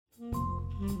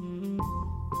Hello,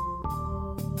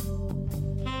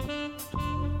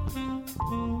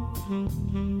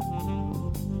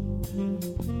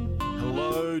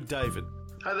 David.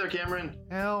 Hi there, Cameron.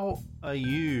 How are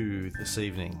you this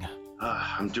evening?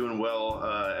 I'm doing well,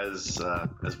 as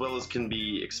well as can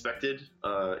be expected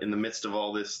in the midst of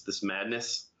all this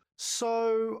madness.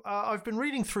 So, I've been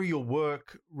reading through your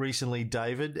work recently,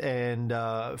 David, and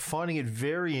finding it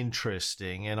very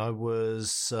interesting. And I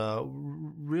was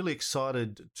really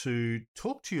excited to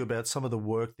talk to you about some of the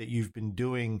work that you've been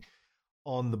doing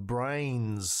on the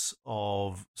brains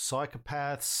of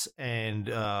psychopaths and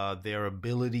their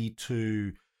ability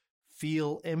to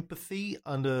feel empathy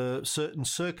under certain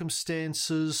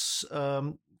circumstances.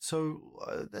 I've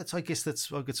got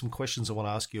some questions I want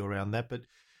to ask you around that. But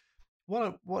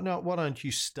why don't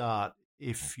you start,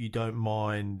 if you don't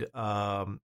mind,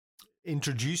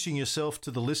 introducing yourself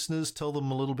to the listeners? Tell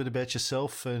them a little bit about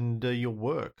yourself and your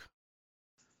work.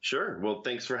 Sure. Well,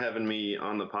 thanks for having me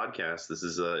on the podcast. This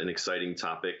is an exciting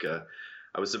topic.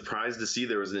 I was surprised to see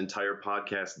there was an entire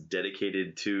podcast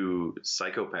dedicated to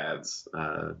psychopaths.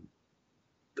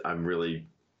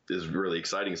 This is really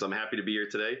exciting. So I'm happy to be here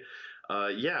today.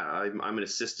 I'm an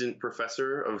assistant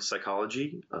professor of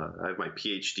psychology. I have my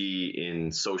PhD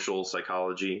in social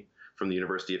psychology from the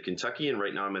University of Kentucky, and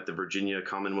right now I'm at the Virginia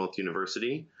Commonwealth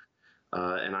University,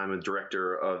 and I'm a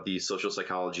director of the social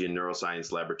psychology and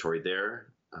neuroscience laboratory there.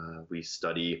 We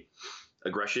study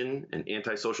aggression and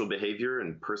antisocial behavior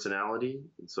and personality.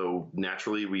 And so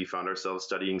naturally, we found ourselves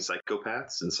studying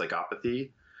psychopaths and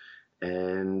psychopathy.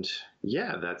 And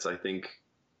that's, I think,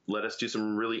 led us to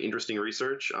some really interesting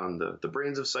research on the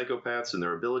brains of psychopaths and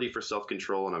their ability for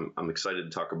self-control. And I'm excited to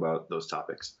talk about those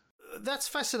topics. That's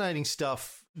fascinating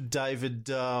stuff, David.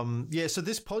 So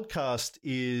this podcast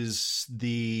is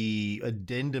the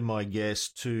addendum, I guess,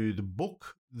 to the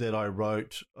book that I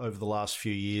wrote over the last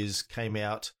few years, came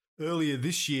out earlier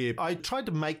this year. I tried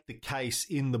to make the case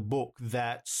in the book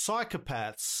that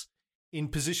psychopaths in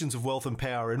positions of wealth and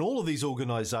power in all of these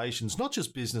organizations, not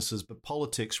just businesses, but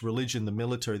politics, religion, the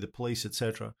military, the police,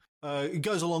 etc., it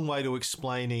goes a long way to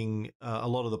explaining a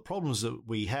lot of the problems that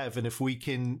we have. And if we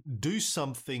can do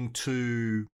something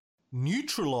to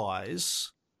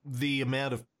neutralize the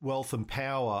amount of wealth and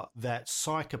power that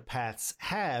psychopaths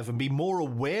have and be more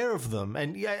aware of them,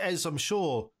 and as I'm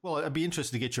sure, well, I'd be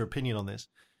interested to get your opinion on this.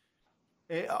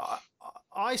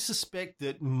 I suspect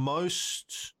that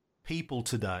most people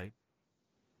today,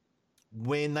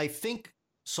 when they think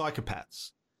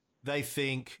psychopaths, they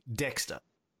think Dexter,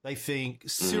 they think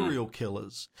serial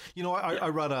killers. You know, I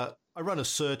run a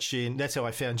search in, that's how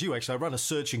I found you actually. I run a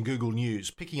search in Google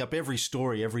News, picking up every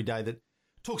story every day that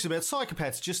talks about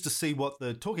psychopaths just to see what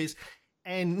the talk is.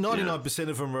 And 99%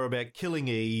 of them are about Killing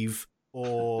Eve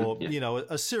or,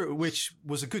 a serial, which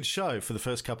was a good show for the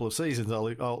first couple of seasons.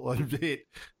 I'll admit,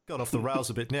 got off the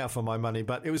rails a bit now for my money,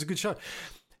 but it was a good show.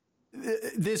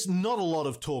 There's not a lot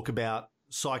of talk about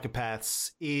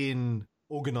psychopaths in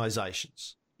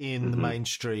organizations, in the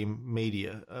mainstream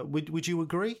media. Would you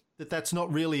agree that that's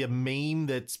not really a meme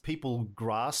that people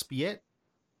grasp yet?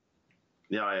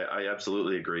 Yeah, I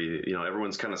absolutely agree. You know,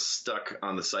 everyone's kind of stuck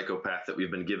on the psychopath that we've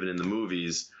been given in the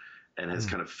movies and has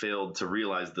kind of failed to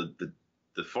realize the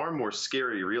far more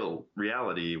scary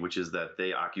reality, which is that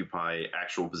they occupy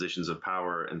actual positions of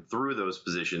power and through those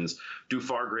positions do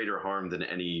far greater harm than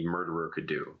any murderer could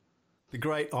do. The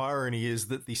great irony is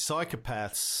that the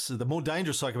psychopaths, the more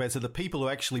dangerous psychopaths, are the people who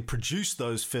actually produce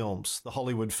those films, the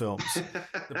Hollywood films.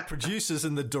 The producers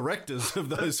and the directors of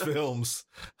those films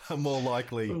are more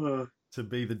likely to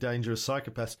be the dangerous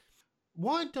psychopaths.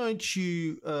 Why don't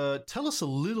you tell us a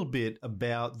little bit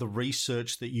about the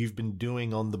research that you've been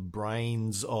doing on the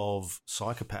brains of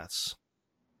psychopaths?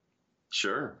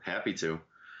 Sure, happy to.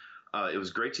 It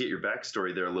was great to get your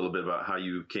backstory there a little bit about how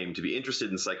you came to be interested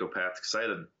in psychopaths, because I had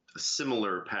a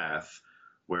similar path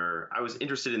where I was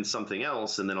interested in something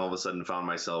else and then all of a sudden found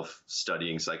myself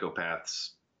studying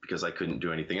psychopaths because I couldn't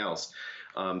do anything else.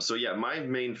 My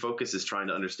main focus is trying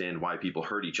to understand why people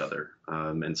hurt each other.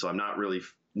 And so I'm not really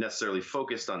necessarily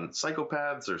focused on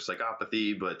psychopaths or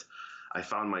psychopathy, but I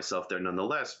found myself there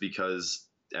nonetheless because,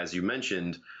 as you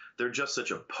mentioned, they're just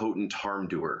such a potent harm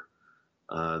doer.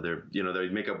 They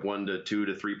make up 1 to 2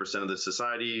 to 3% of the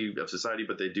society,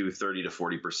 but they do 30 to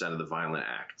 40% of the violent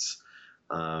acts.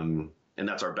 And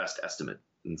that's our best estimate.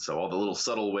 And so all the little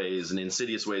subtle ways and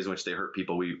insidious ways in which they hurt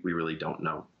people, we really don't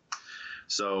know.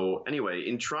 So anyway,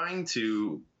 in trying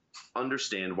to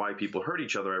understand why people hurt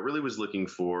each other, I really was looking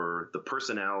for the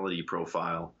personality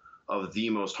profile of the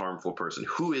most harmful person.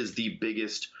 Who is the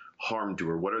biggest harm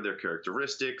doer? What are their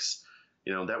characteristics?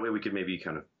 That way we could maybe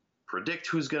kind of predict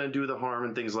who's going to do the harm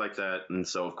and things like that. And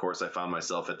so, of course, I found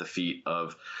myself at the feet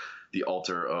of the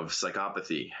altar of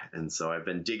psychopathy. And so I've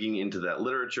been digging into that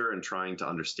literature and trying to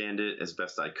understand it as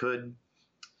best I could.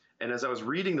 And as I was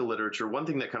reading the literature, one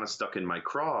thing that kind of stuck in my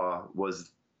craw was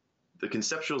the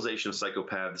conceptualization of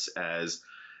psychopaths as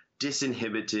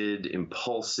disinhibited,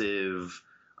 impulsive,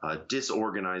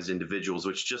 disorganized individuals,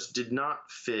 which just did not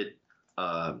fit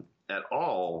at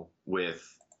all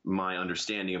with my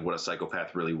understanding of what a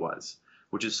psychopath really was,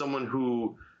 which is someone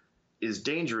who is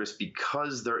dangerous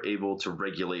because they're able to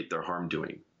regulate their harm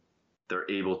doing. They're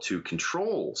able to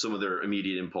control some of their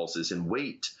immediate impulses and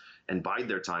wait and bide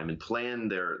their time and plan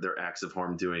their acts of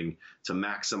harm doing to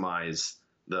maximize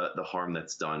the harm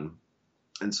that's done.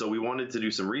 And so we wanted to do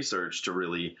some research to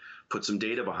really put some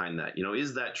data behind that. You know,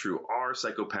 is that true? Are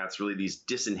psychopaths really these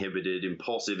disinhibited,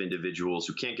 impulsive individuals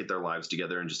who can't get their lives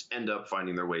together and just end up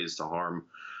finding their ways to harm?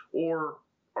 Or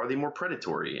are they more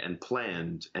predatory and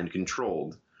planned and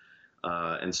controlled?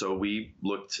 And so we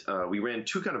ran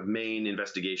two kind of main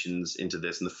investigations into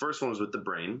this. And the first one was with the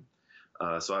brain.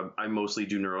 So I mostly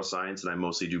do neuroscience, and I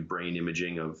mostly do brain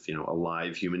imaging of,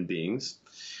 alive human beings.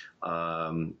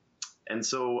 And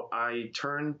so I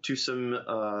turned to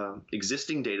some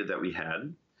existing data that we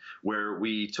had, where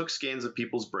we took scans of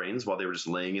people's brains while they were just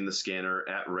laying in the scanner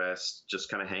at rest, just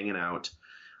kind of hanging out.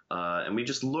 And we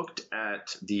just looked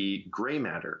at the gray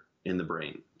matter in the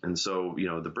brain. And so,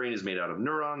 the brain is made out of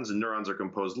neurons, and neurons are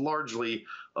composed largely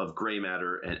of gray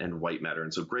matter and white matter.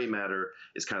 And so gray matter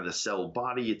is kind of the cell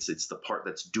body. It's the part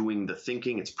that's doing the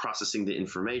thinking. It's processing the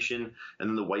information. And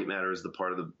then the white matter is the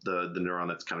part of the neuron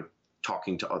that's kind of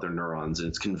talking to other neurons, and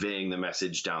it's conveying the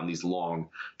message down these long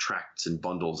tracts and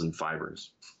bundles and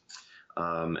fibers.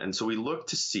 And so we look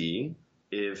to see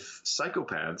if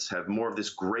psychopaths have more of this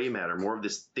gray matter, more of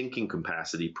this thinking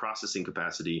capacity, processing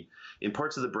capacity in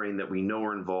parts of the brain that we know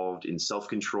are involved in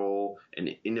self-control and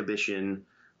inhibition,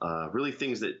 really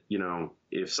things that,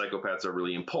 if psychopaths are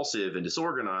really impulsive and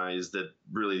disorganized, that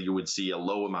really you would see a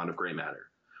low amount of gray matter.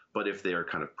 But if they are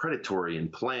kind of predatory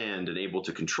and planned and able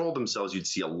to control themselves, you'd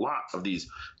see a lot of these,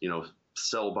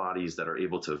 cell bodies that are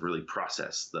able to really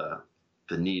process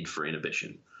the need for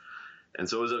inhibition. And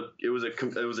so it was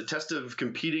a test of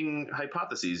competing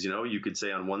hypotheses. You could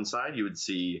say on one side you would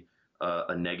see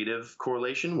a negative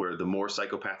correlation, where the more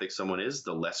psychopathic someone is,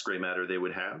 the less gray matter they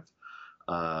would have.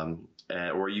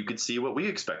 Or you could see what we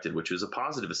expected, which was a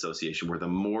positive association, where the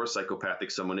more psychopathic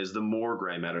someone is, the more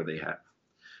gray matter they have.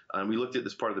 And we looked at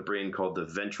this part of the brain called the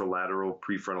ventrolateral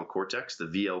prefrontal cortex, the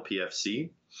VLPFC.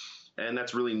 And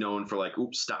that's really known for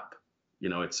stop.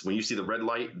 It's when you see the red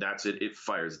light, that's it. It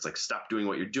fires. It's like, stop doing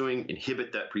what you're doing,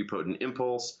 inhibit that prepotent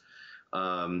impulse.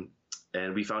 And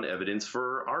we found evidence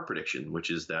for our prediction,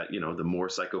 which is that, the more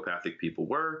psychopathic people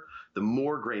were, the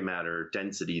more gray matter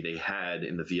density they had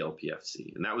in the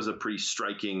VLPFC. And that was a pretty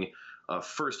striking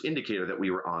first indicator that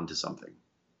we were onto something.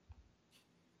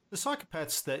 The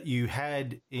psychopaths that you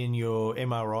had in your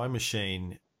MRI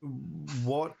machine,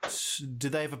 do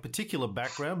they have a particular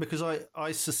background? Because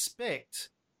I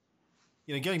suspect,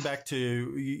 going back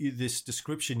to this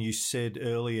description you said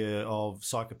earlier of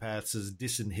psychopaths as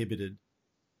disinhibited,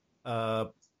 I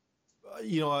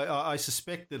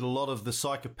suspect that a lot of the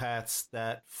psychopaths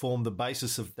that form the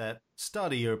basis of that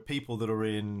study are people that are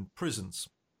in prisons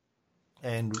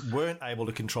and weren't able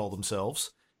to control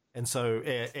themselves, and so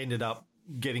ended up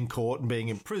getting caught and being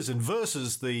in prison,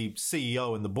 versus the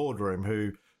CEO in the boardroom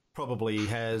who probably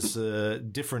has a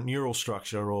different neural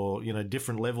structure or,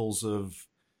 different levels of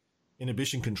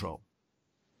inhibition control.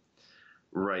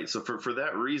 Right. So for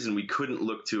that reason, we couldn't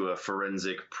look to a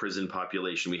forensic prison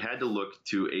population. We had to look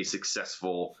to a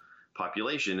successful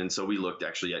population. And so we looked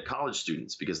actually at college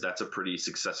students, because that's a pretty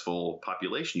successful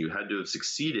population. You had to have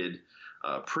succeeded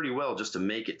pretty well just to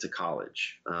make it to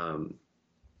college.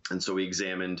 And so we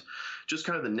examined just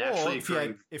kind of the naturally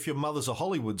occurring. If your mother's a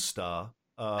Hollywood star,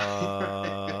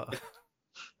 right,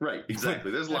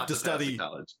 exactly. There's lots of study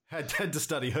college. Had to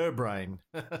study her brain.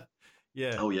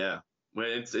 Yeah. Oh yeah. Well,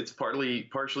 it's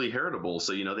partially heritable.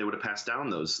 So they would have passed down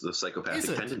those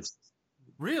psychopathic tendencies.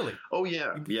 Really? Oh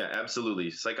yeah, yeah,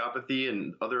 absolutely. Psychopathy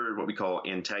and other what we call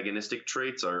antagonistic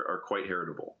traits are quite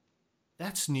heritable.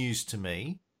 That's news to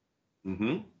me.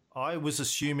 Mm-hmm. I was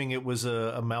assuming it was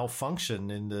a malfunction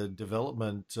in the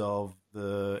development of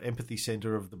the empathy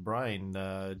center of the brain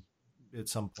at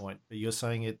some point, but you're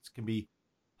saying it can be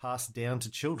passed down to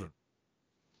children.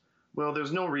 Well,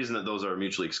 there's no reason that those are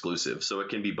mutually exclusive, so it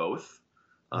can be both.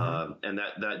 Mm-hmm. And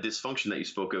that dysfunction that you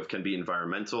spoke of can be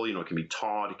environmental. It can be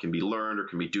taught, it can be learned, or it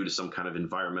can be due to some kind of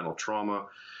environmental trauma.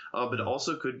 But it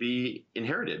also could be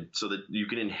inherited, so that you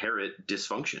can inherit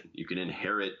dysfunction. You can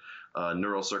inherit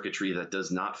neural circuitry that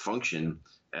does not function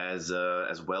as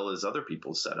well as other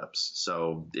people's setups.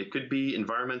 So it could be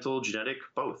environmental, genetic,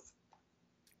 both.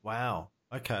 Wow.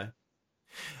 Okay.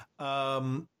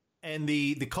 And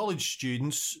the college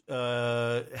students,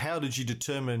 how did you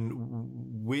determine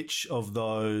which of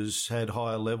those had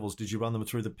higher levels? Did you run them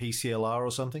through the PCLR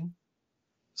or something?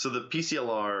 So the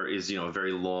PCLR is, a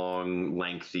very long,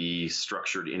 lengthy,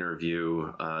 structured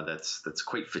interview that's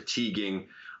quite fatiguing.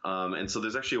 And so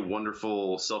there's actually a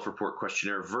wonderful self-report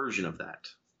questionnaire version of that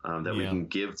we can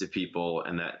give to people,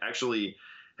 and that actually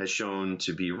has shown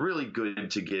to be really good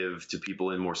to give to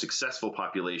people in more successful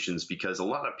populations, because a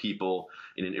lot of people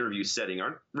in an interview setting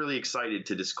aren't really excited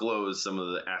to disclose some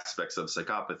of the aspects of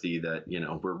psychopathy that,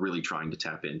 we're really trying to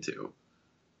tap into.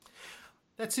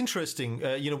 That's interesting.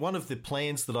 One of the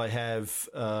plans that I have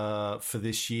for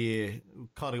this year,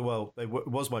 it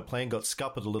was my plan, got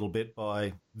scuppered a little bit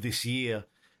by this year,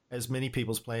 as many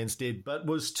people's plans did, but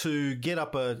was to get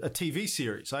up a TV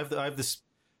series. I have this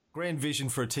grand vision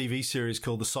for a TV series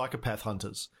called The Psychopath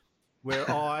Hunters, where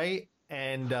I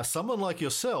and someone like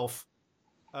yourself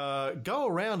go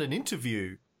around and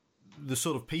interview the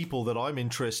sort of people that I'm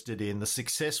interested in, the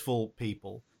successful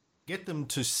people, get them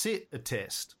to sit a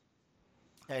test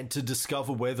and to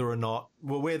discover whether or not,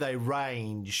 where they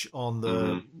range on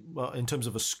the, in terms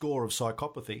of a score of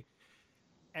psychopathy.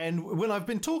 And when I've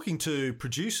been talking to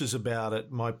producers about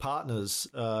it, my partners,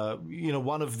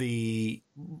 one of the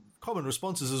common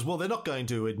responses is, well, they're not going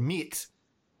to admit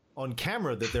on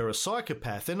camera that they're a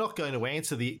psychopath. They're not going to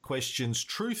answer the questions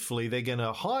truthfully. They're going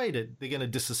to hide it. They're going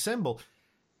to disassemble.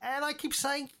 And I keep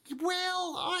saying,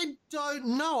 well, I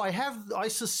don't know. I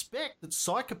suspect that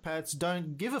psychopaths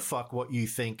don't give a fuck what you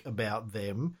think about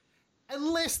them,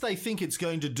 unless they think it's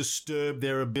going to disturb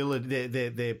their ability,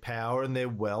 their power and their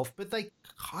wealth. But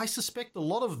I suspect a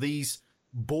lot of these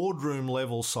boardroom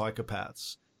level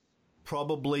psychopaths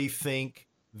probably think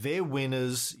they're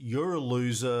winners, you're a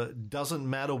loser, doesn't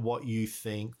matter what you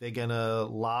think. They're going to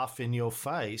laugh in your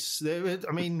face. They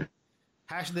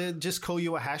just call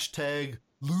you a hashtag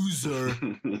loser.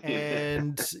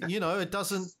 And, it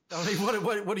doesn't,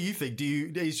 what do you think?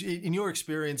 In your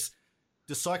experience,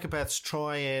 do psychopaths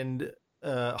try and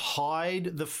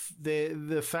hide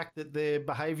the fact that their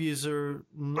behaviors are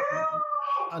not?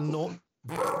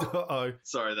 Uh-oh.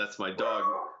 Sorry, that's my dog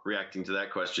reacting to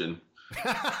that question.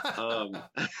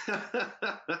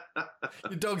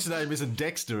 Your dog's name isn't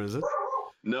Dexter, is it?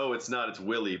 No, it's not. It's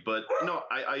Willie. But no,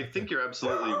 I think you're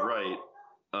absolutely right.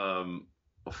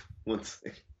 One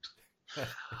second.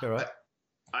 All right.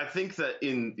 I think that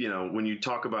when you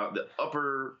talk about the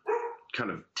upper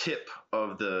kind of tip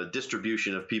of the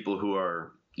distribution of people who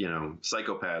are,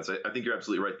 psychopaths, I think you're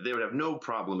absolutely right. They would have no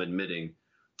problem admitting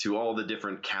to all the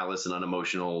different callous and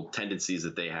unemotional tendencies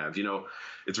that they have.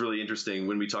 It's really interesting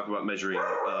when we talk about measuring,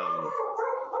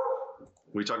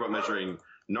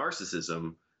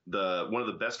 narcissism. One of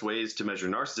the best ways to measure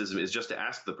narcissism is just to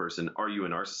ask the person, "Are you a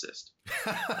narcissist?"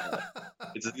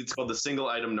 It's called the single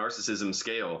item narcissism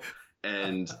scale,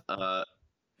 and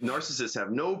narcissists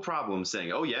have no problem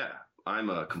saying, "Oh yeah,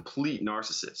 I'm a complete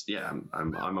narcissist. Yeah,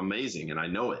 I'm amazing, and I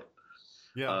know it."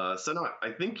 Yeah. So no,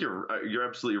 I think you're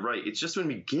absolutely right. It's just when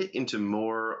we get into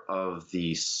more of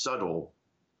the subtle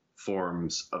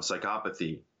forms of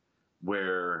psychopathy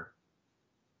where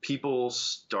people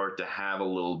start to have a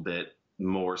little bit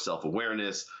more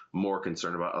self-awareness, more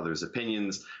concern about others'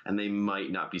 opinions, and they might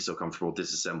not be so comfortable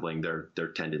disassembling their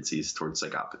tendencies towards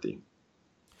psychopathy.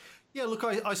 Yeah, look,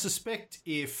 I suspect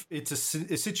if it's a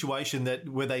situation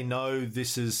where they know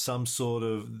this is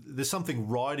there's something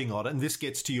riding on it, and this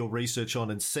gets to your research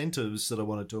on incentives that I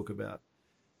want to talk about,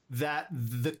 that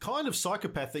the kind of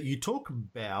psychopath that you talk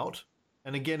about,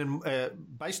 and again,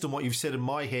 based on what you've said in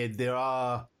my head, there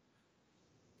are,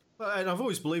 and I've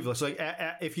always believed this, like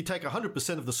if you take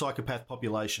 100% of the psychopath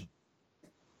population,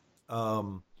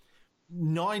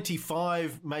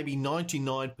 95, maybe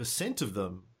 99% of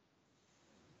them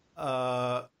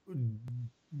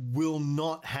will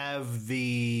not have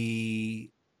the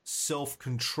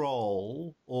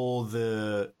self-control or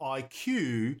the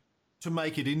IQ to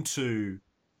make it into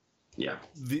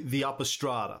the upper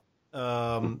strata.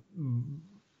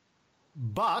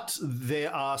 But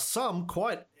there are some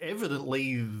quite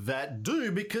evidently that do,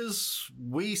 because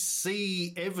we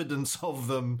see evidence of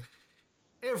them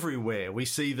everywhere. We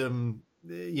see them,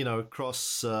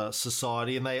 across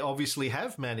society, and they obviously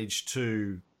have managed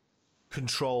to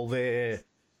control their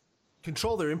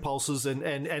impulses and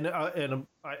in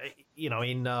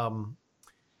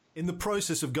the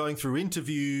process of going through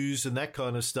interviews and that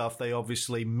kind of stuff, they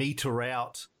obviously meter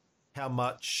out how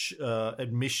much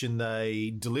admission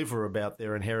they deliver about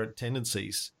their inherent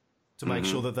tendencies to make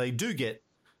sure that they do get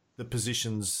the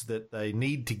positions that they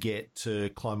need to get to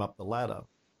climb up the ladder.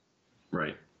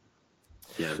 Right.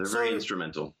 Yeah, they're very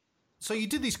instrumental. So you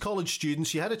did these college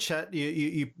students, you had a chat,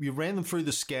 you ran them through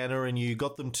the scanner and you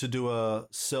got them to do a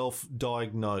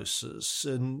self-diagnosis.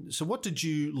 And so what did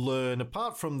you learn,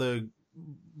 apart from the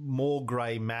more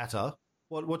grey matter,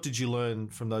 what did you learn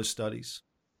from those studies?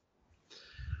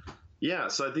 Yeah,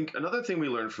 so I think another thing we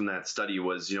learned from that study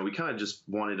was, we kind of just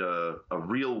wanted a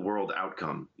real world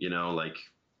outcome, like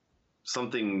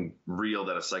something real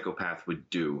that a psychopath would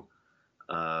do.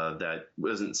 That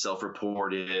wasn't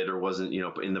self-reported or wasn't,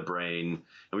 in the brain.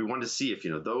 And we wanted to see if,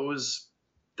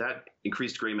 that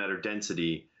increased gray matter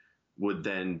density would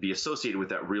then be associated with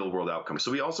that real world outcome.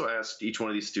 So we also asked each one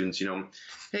of these students,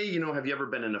 hey, have you ever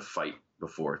been in a fight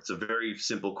before? It's a very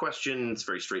simple question. It's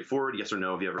very straightforward. Yes or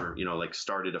no. Have you ever,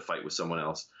 started a fight with someone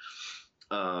else?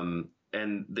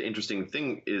 And the interesting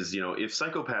thing is, if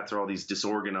psychopaths are all these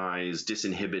disorganized,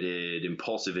 disinhibited,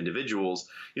 impulsive individuals,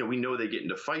 we know they get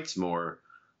into fights more.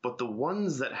 But the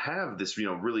ones that have this,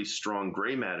 really strong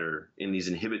gray matter in these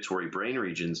inhibitory brain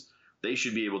regions, they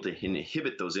should be able to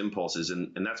inhibit those impulses.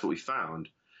 And that's what we found.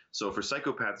 So for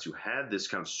psychopaths who had this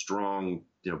kind of strong,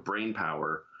 brain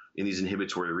power in these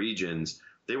inhibitory regions,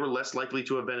 they were less likely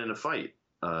to have been in a fight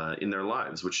in their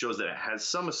lives, which shows that it has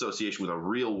some association with a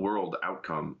real world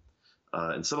outcome.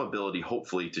 And some ability,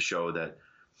 hopefully, to show that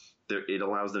it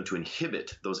allows them to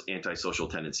inhibit those antisocial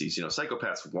tendencies.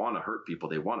 Psychopaths want to hurt people.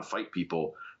 They want to fight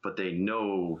people, but they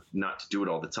know not to do it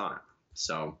all the time.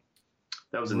 So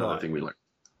that was another thing we learned.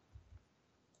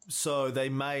 So they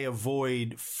may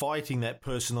avoid fighting that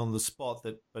person on the spot,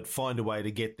 but find a way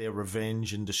to get their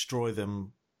revenge and destroy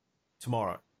them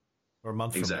tomorrow or a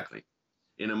month from now. Exactly.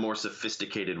 In a more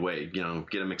sophisticated way,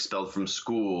 get them expelled from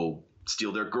school,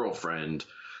 steal their girlfriend,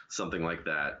 something like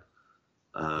that.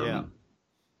 And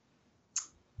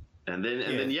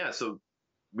then, so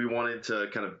we wanted to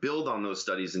kind of build on those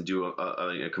studies and do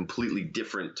a completely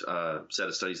different set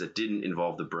of studies that didn't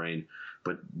involve the brain,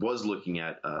 but was looking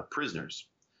at prisoners.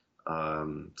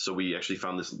 So we actually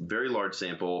found this very large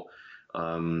sample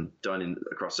done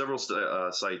across several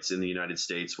sites in the United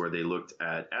States where they looked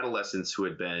at adolescents who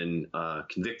had been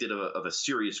convicted of a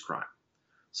serious crime.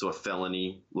 So a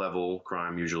felony level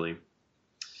crime usually.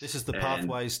 This is the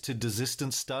Pathways to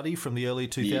Desistance study from the early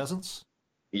 2000s?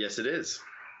 Yes, it is.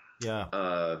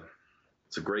 Yeah.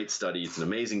 It's a great study. It's an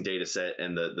amazing data set.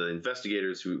 And the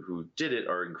investigators who did it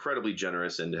are incredibly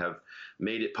generous and have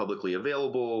made it publicly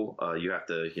available. You have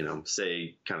to, you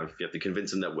have to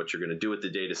convince them that what you're going to do with the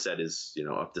data set is,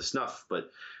 up to snuff. But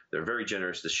they're very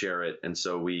generous to share it. And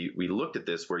so we looked at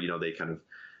this where, they kind of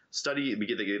study, they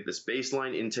get this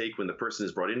baseline intake when the person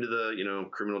is brought into the,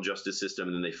 criminal justice system,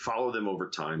 and then they follow them over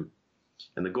time.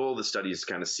 And the goal of the study is to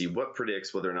kind of see what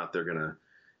predicts whether or not they're going to,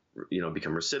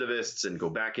 become recidivists and go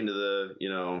back into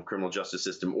the, criminal justice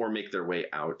system or make their way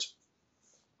out.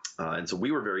 And so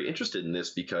we were very interested in this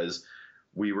because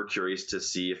we were curious to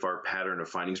see if our pattern of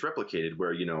findings replicated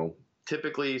where,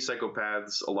 typically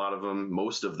psychopaths, a lot of them,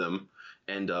 most of them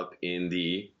end up in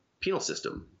the penal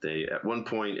system. They, at one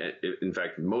point, in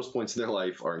fact, most points in their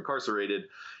life are incarcerated.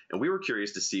 And we were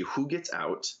curious to see who gets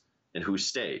out and who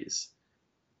stays.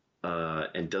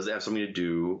 And does it have something to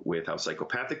do with how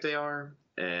psychopathic they are?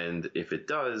 And if it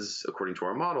does, according to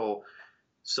our model,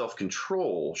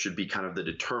 self-control should be kind of the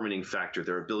determining factor,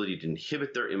 their ability to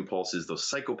inhibit their impulses, those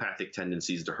psychopathic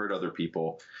tendencies to hurt other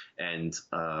people, and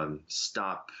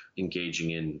stop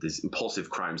engaging in these impulsive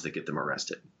crimes that get them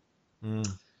arrested.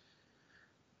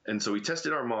 And so we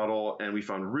tested our model, and we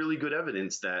found really good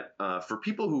evidence that for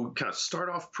people who kind of start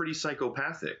off pretty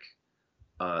psychopathic,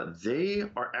 they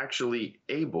are actually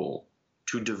able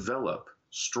to develop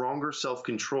stronger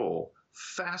self-control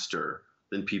faster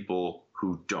than people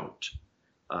who don't.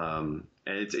 And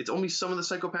it's only some of the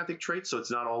psychopathic traits, so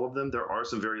it's not all of them. There are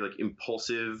some very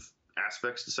impulsive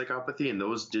aspects to psychopathy, and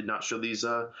those did not show these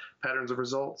patterns of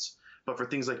results. But for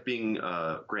things like being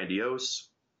grandiose,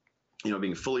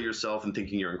 being full of yourself and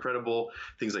thinking you're incredible,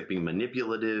 things like being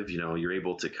manipulative, you're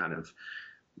able to kind of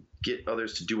get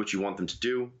others to do what you want them to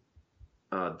do.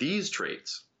 These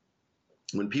traits,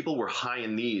 when people were high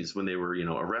in these when they were,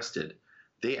 arrested,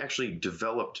 they actually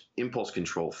developed impulse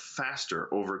control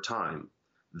faster over time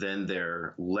than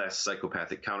their less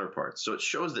psychopathic counterparts. So it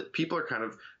shows that people are kind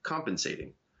of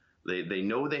compensating. They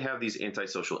know they have these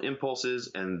antisocial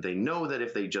impulses, and they know that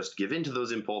if they just give in to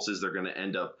those impulses, they're going to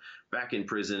end up back in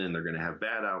prison and they're going to have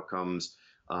bad outcomes.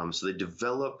 So they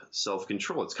develop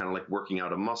self-control. It's kind of like working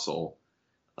out a muscle.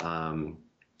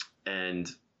 And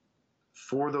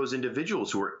for those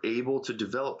individuals who were able to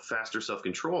develop faster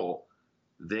self-control,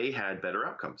 they had better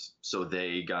outcomes. So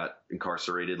they got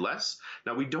incarcerated less.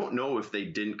 Now, we don't know if they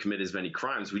didn't commit as many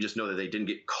crimes. We just know that they didn't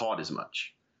get caught as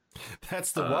much.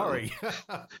 That's the worry.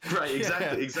 Right,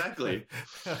 exactly.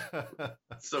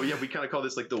 So, yeah, we kind of call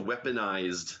this like the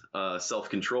weaponized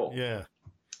self-control. Yeah.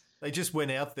 They just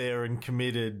went out there and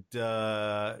committed,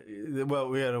 were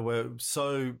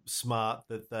so smart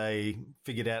that they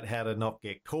figured out how to not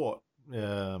get caught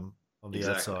on the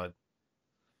outside.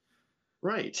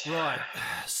 Right.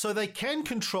 So they can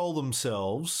control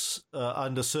themselves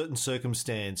under certain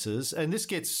circumstances. And this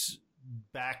gets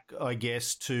back, I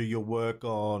guess, to your work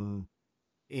on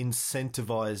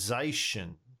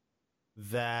incentivization,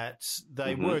 that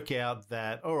they work out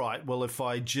that, all right, well, if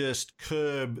I just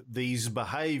curb these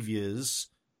behaviors,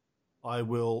 I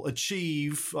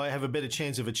have a better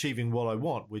chance of achieving what I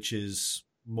want, which is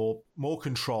more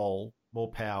control,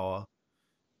 more power,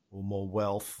 or more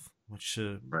wealth, which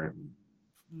are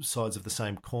sides of the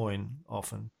same coin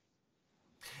often.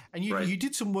 And you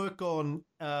did some work on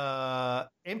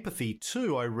empathy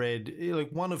too, I read.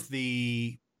 Like, one of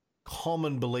the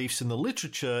common beliefs in the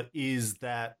literature is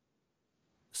that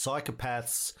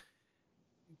psychopaths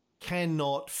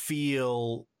cannot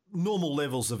feel normal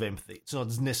levels of empathy. It's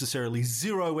not necessarily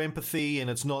zero empathy, and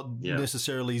it's not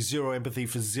necessarily zero empathy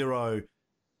for zero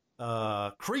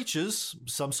creatures.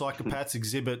 Some psychopaths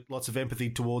exhibit lots of empathy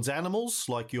towards animals,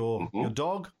 like your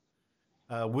dog,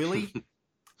 Willie.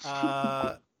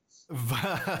 But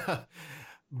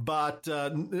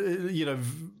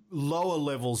lower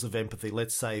levels of empathy,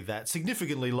 let's say that,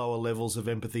 significantly lower levels of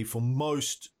empathy for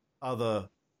most other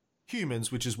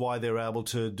humans, which is why they're able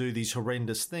to do these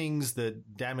horrendous things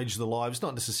that damage the lives,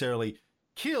 not necessarily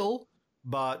kill,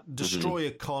 but destroy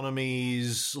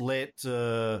economies, let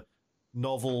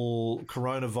novel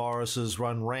coronaviruses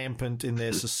run rampant in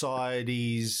their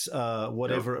societies,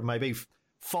 whatever it may be,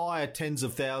 fire tens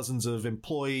of thousands of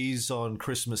employees on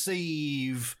Christmas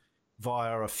Eve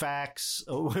via a fax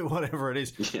or whatever it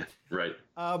is. Yeah, right.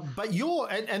 But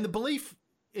and the belief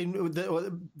in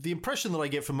the impression that I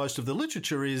get from most of the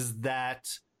literature is that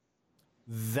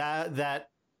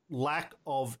lack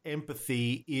of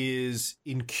empathy is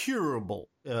incurable.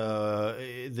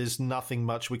 There's nothing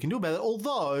much we can do about it.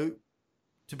 Although,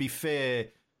 to be fair,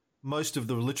 most of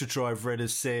the literature I've read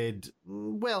has said,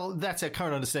 well, that's our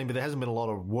current understanding, but there hasn't been a lot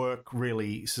of work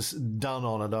really done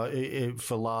on it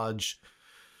for large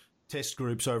test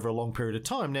groups over a long period of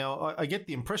time. Now, I get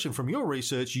the impression from your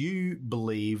research you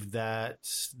believe that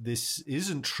this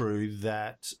isn't true,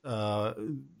 that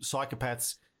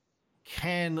psychopaths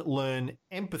can learn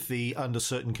empathy under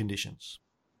certain conditions.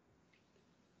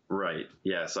 Right.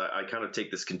 Yes. I kind of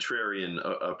take this contrarian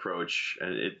approach,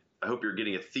 and I hope you're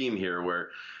getting a theme here where,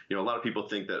 a lot of people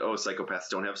think that, psychopaths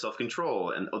don't have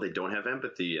self-control and, they don't have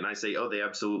empathy. And I say, they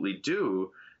absolutely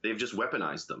do. They've just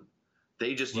weaponized them.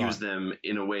 They just use them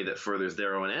in a way that furthers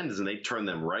their own ends, and they turn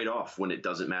them right off when it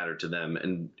doesn't matter to them.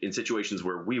 And in situations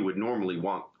where we would normally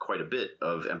want quite a bit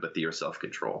of empathy or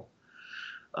self-control.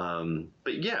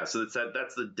 But yeah, so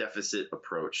that's the deficit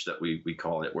approach that we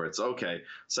call it, where it's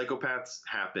psychopaths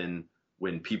happen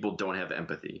when people don't have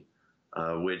empathy,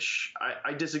 which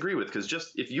I disagree with, because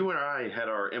just if you and I had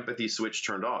our empathy switch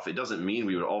turned off, it doesn't mean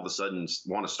we would all of a sudden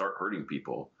want to start hurting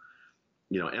people.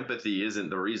 Empathy isn't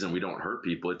the reason we don't hurt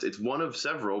people. It's one of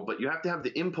several, but you have to have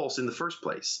the impulse in the first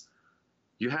place.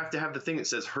 You have to have the thing that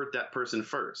says hurt that person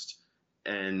first.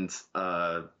 And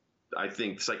I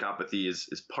think psychopathy is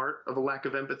part of a lack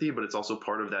of empathy, but it's also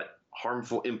part of that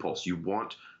harmful impulse. You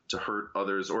want to hurt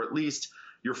others, or at least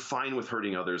you're fine with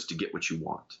hurting others to get what you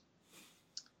want.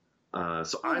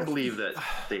 So I believe that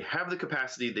they have the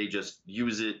capacity. They just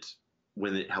use it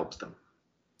when it helps them.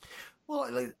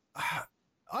 Well,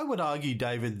 I would argue,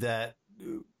 David, that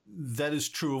is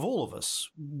true of all of us.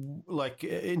 Like,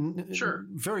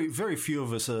 very, very few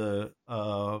of us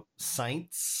are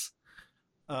saints.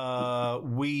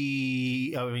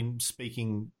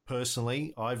 Speaking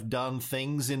personally, I've done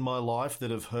things in my life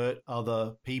that have hurt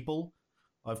other people.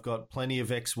 I've got plenty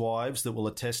of ex-wives that will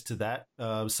attest to that,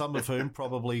 some of whom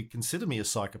probably consider me a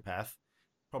psychopath,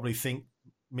 probably think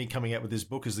me coming out with this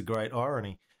book is the great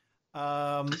irony.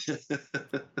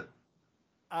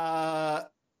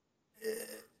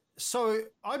 So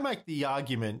I make the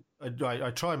argument, I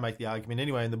try and make the argument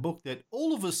anyway in the book, that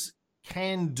all of us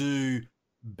can do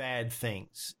bad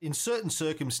things. In certain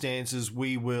circumstances,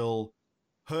 we will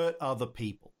hurt other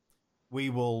people. We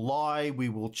will lie, we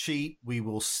will cheat, we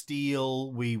will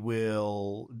steal, we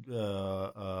will,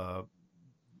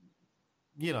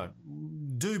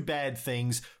 do bad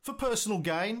things for personal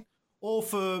gain or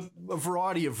for a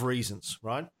variety of reasons,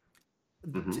 right?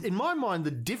 Mm-hmm. In my mind,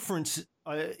 the difference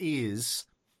is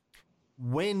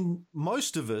when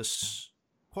most of us,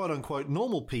 quote unquote,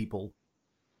 normal people,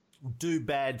 do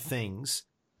bad things,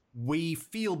 we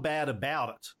feel bad about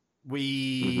it.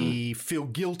 We feel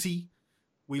guilty.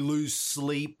 We lose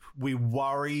sleep. We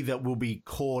worry that we'll be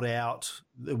caught out.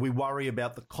 We worry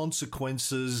about the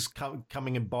consequences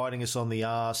coming and biting us on the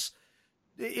ass.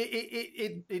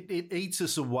 It eats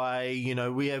us away. You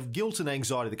know, we have guilt and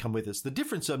anxiety that come with us. The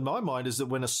difference in my mind is that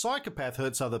when a psychopath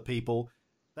hurts other people,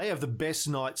 they have the best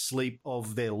night's sleep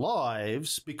of their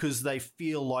lives because they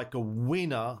feel like a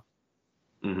winner.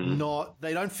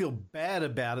 They don't feel bad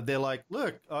about it. They're like,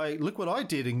 look what I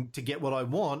did to get what I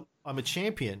want. I'm a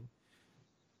champion.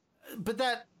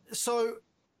 So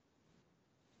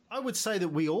I would say that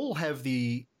we all have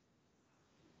the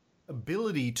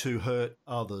ability to hurt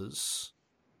others.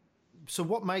 So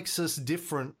what makes us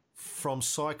different from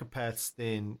psychopaths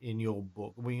then in your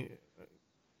book,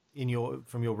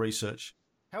 from your research?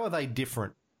 How are they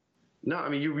different? No, I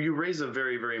mean, you raise a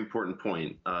very, very important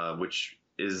point, which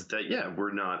is that, yeah,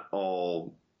 we're not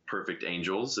all perfect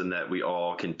angels and that we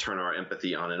all can turn our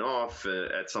empathy on and off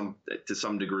to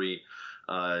some degree,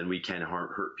 and we can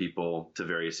hurt people to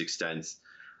various extents.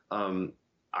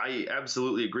 I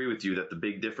absolutely agree with you that the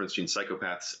big difference between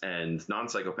psychopaths and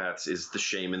non-psychopaths is the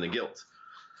shame and the guilt.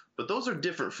 But those are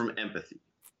different from empathy.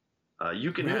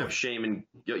 You can have shame and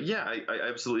yeah, I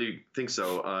absolutely think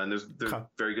so. And there's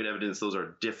very good evidence those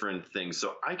are different things.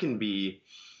 So I can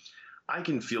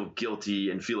feel guilty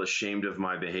and feel ashamed of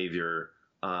my behavior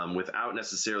without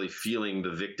necessarily feeling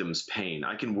the victim's pain.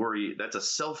 I can worry. That's a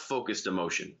self-focused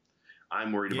emotion.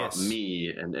 I'm worried about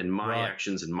me and my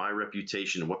actions and my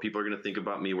reputation and what people are going to think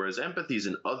about me, whereas empathy is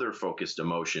an other-focused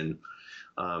emotion.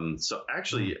 So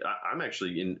actually, I'm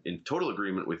actually in total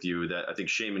agreement with you that I think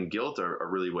shame and guilt are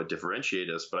really what differentiate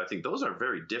us, but I think those are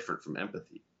very different from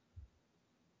empathy.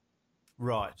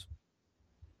 Right.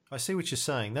 I see what you're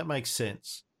saying. That makes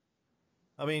sense.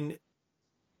 I mean,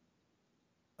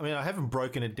 I haven't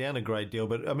broken it down a great deal,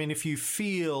 but I mean, if you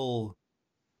feel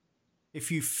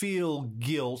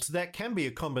guilt, that can be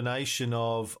a combination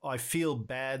of I feel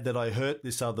bad that I hurt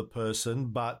this other person,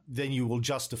 but then you will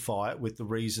justify it with the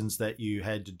reasons that you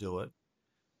had to do it.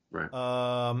 Right.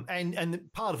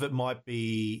 And part of it might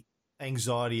be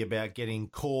anxiety about getting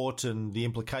caught and the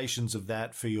implications of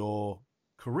that for your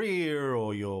career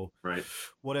or your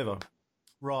whatever.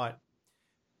 Right.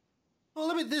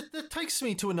 Well, that takes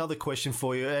me to another question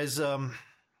for you. As I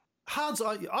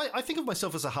think of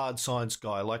myself as a hard science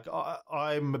guy. Like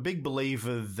I'm a big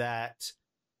believer that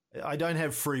I don't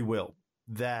have free will,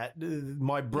 that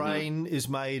my brain is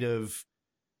made of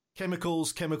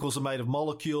chemicals, chemicals are made of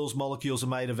molecules, molecules are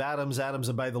made of atoms, atoms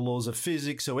are made of the laws of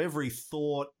physics. So every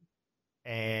thought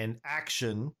and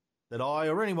action that I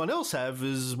or anyone else have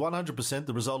is 100%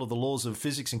 the result of the laws of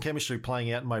physics and chemistry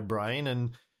playing out in my brain.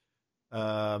 And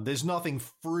there's nothing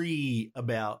free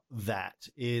about that.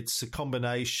 It's a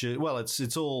combination. Well,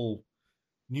 it's all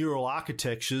neural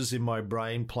architectures in my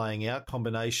brain playing out,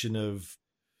 combination of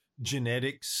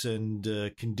genetics and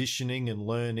conditioning and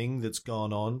learning that's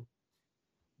gone on.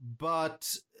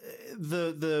 But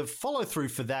the follow through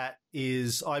for that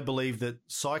is I believe that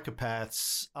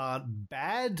psychopaths aren't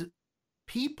bad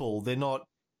people. They're not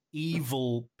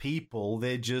evil people.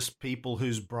 They're just people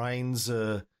whose brains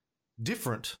are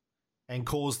different and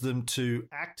cause them to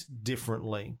act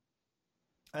differently.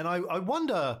 And I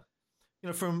wonder,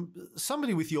 from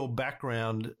somebody with your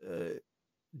background,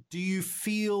 do you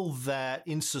feel that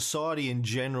in society in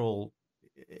general,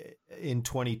 in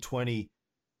 2020,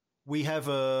 we have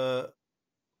an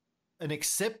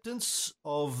acceptance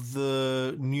of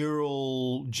the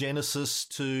neural genesis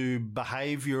to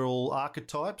behavioral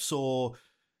archetypes, or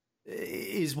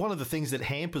is one of the things that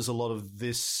hampers a lot of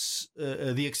this,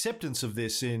 the acceptance of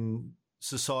this in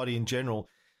society in general,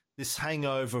 this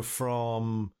hangover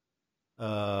from,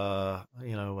 a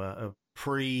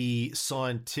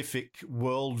pre-scientific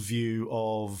worldview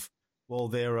of, well,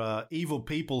 there are evil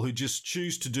people who just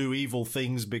choose to do evil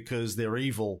things because they're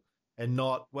evil and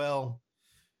not, well,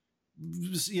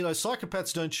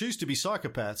 psychopaths don't choose to be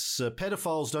psychopaths.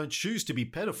 Pedophiles don't choose to be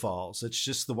pedophiles. It's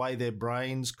just the way their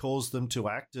brains cause them to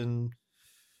act. And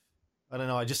I don't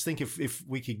know. I just think if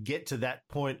we could get to that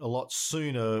point a lot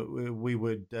sooner, we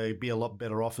would be a lot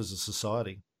better off as a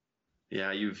society.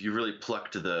 Yeah, you've really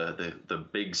plucked the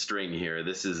big string here.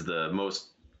 This is the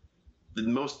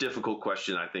most difficult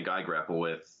question I think I grapple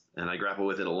with, and I grapple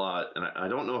with it a lot. And I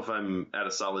don't know if I'm at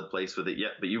a solid place with it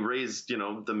yet. But you raised,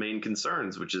 the main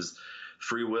concerns, which is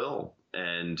free will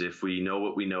And if we know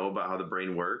what we know about how the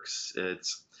brain works,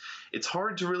 it's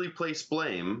hard to really place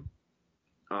blame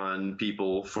on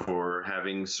people for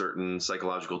having certain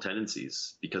psychological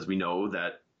tendencies, because we know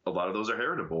that a lot of those are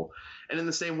heritable. And in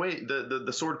the same way,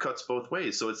 the sword cuts both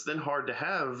ways. So it's then hard to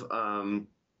have,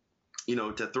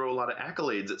 to throw a lot of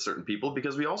accolades at certain people,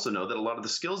 because we also know that a lot of the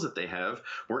skills that they have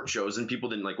weren't chosen. People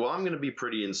didn't like, well, I'm going to be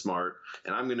pretty and smart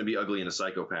and I'm going to be ugly and a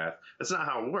psychopath. That's not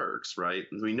how it works, right?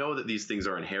 We know that these things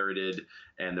are inherited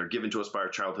and they're given to us by our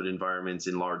childhood environments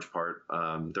in large part.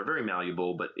 They're very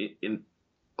malleable, but in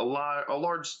a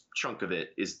large chunk of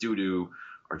it is due to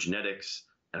our genetics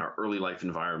and our early life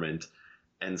environment.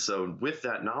 And so with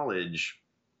that knowledge,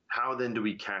 how then do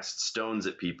we cast stones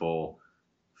at people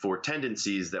for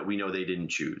tendencies that we know they didn't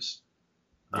choose?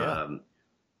 Yeah.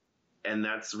 And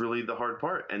that's really the hard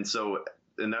part. And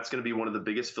that's going to be one of the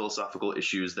biggest philosophical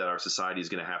issues that our society is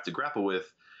going to have to grapple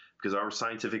with, because our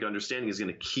scientific understanding is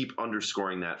going to keep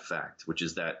underscoring that fact, which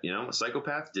is that, a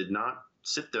psychopath did not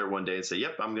sit there one day and say,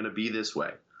 yep, I'm going to be this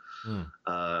way.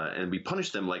 And we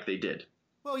punish them like they did.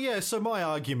 Well, yeah, so my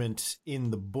argument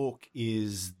in the book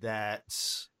is that,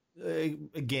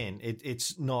 again,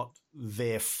 it's not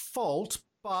their fault,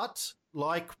 but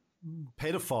like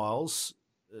pedophiles,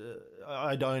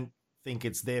 I don't think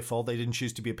it's their fault. They didn't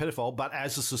choose to be a pedophile. But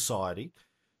as a society,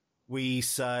 we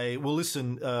say, well,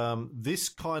 listen, this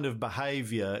kind of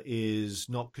behavior is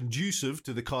not conducive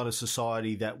to the kind of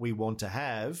society that we want to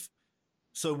have.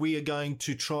 So we are going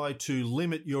to try to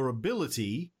limit your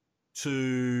ability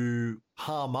to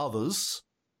harm others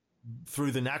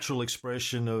through the natural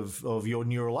expression of your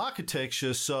neural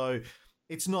architecture. So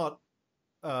it's not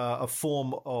a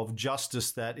form of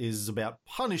justice that is about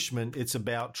punishment. It's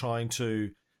about trying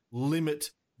to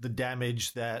limit the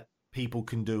damage that people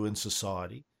can do in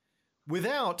society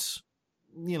without,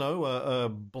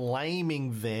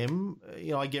 blaming them.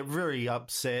 I get very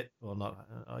upset, or not,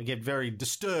 I get very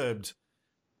disturbed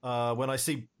when I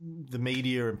see the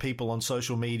media and people on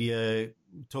social media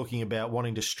talking about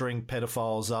wanting to string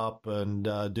pedophiles up and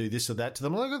do this or that to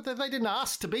them. Like, they didn't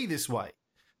ask to be this way.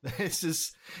 And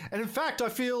in fact, I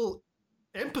feel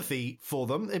empathy for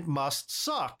them. It must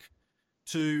suck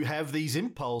to have these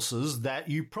impulses that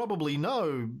you probably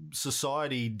know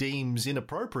society deems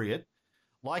inappropriate.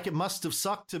 Like it must have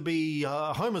sucked to be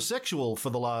homosexual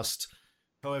for the last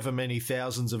however many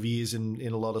thousands of years in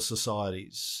a lot of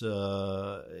societies.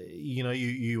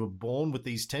 You were born with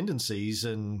these tendencies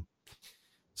and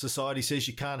society says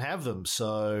you can't have them.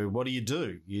 So what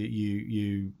do?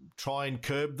 You try and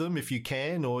curb them if you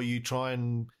can, or you try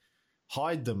and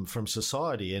hide them from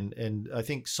society. And I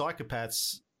think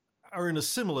psychopaths are in a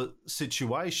similar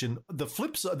situation. The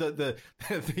flip side,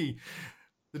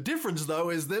 the difference, though,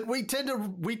 is that we tend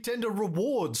to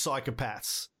reward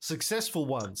psychopaths, successful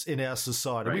ones in our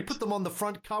society. Right. We put them on the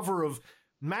front cover of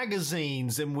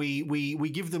magazines, and we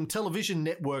give them television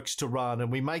networks to run,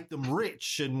 and we make them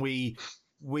rich, and we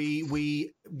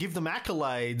give them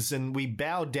accolades, and we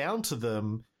bow down to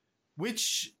them,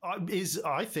 which is,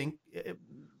 I think,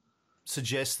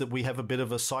 suggests that we have a bit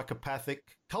of a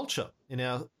psychopathic culture in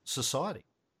our society.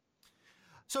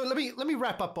 So let me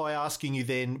wrap up by asking you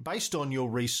then, based on your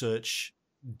research,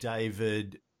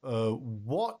 David,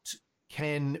 what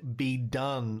can be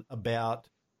done about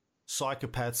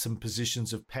psychopaths and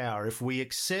positions of power if we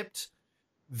accept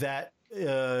that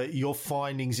your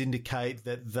findings indicate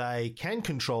that they can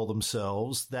control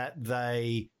themselves, that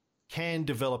they can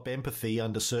develop empathy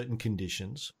under certain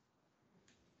conditions,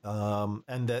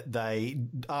 and that they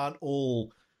aren't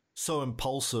all so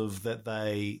impulsive that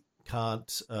they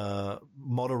can't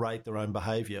moderate their own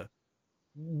behavior?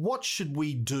 What should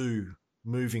we do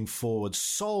moving forward?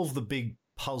 Solve the big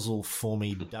puzzle for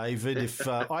me, David. If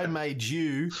I made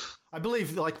you, I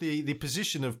believe like the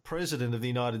position of President of the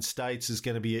United States is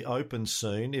going to be open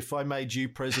soon. If I made you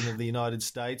President of the United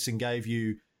States and gave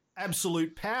you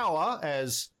absolute power,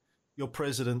 as your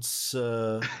president's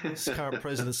current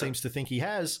president seems to think he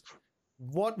has,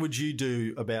 what would you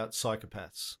do about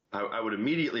psychopaths? I would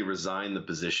immediately resign the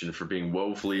position for being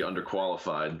woefully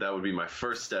underqualified. That would be my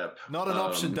first step. Not an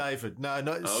option, David. No.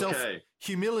 Okay.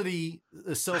 Humility,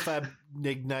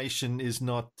 self-abnegation is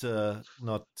not allowed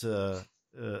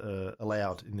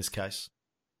in this case.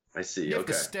 I see. You have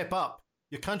to step up.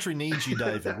 Your country needs you,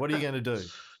 David. What are you going to do?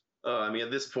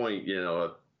 At this point,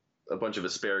 a bunch of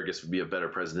asparagus would be a better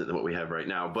president than what we have right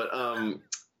now. But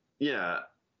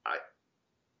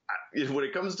when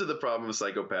it comes to the problem of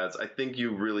psychopaths, I think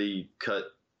you really cut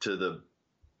to the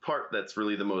part that's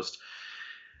really the most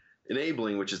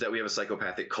enabling, which is that we have a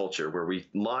psychopathic culture where we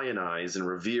lionize and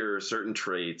revere certain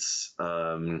traits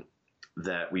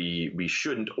that we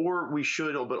shouldn't, or we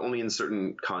should, but only in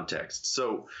certain contexts.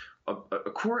 So a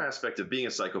core aspect of being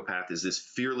a psychopath is this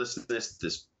fearlessness,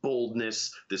 this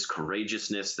boldness, this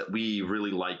courageousness that we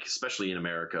really like, especially in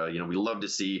America. We love to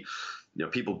see,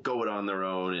 people go it on their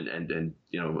own and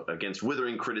against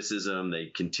withering criticism,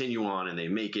 they continue on and they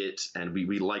make it. And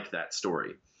we like that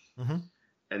story. Mm-hmm.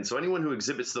 And so anyone who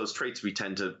exhibits those traits, we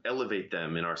tend to elevate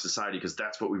them in our society because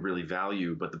that's what we really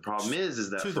value. But the problem is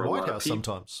that to for the White a lot House of people,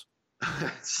 sometimes,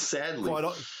 sadly,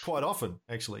 quite often,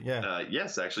 actually, yeah,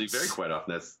 yes, actually, very quite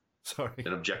often. That's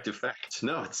an objective fact.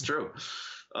 No, it's true.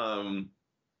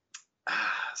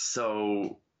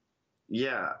 So,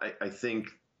 yeah, I think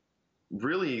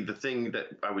really the thing that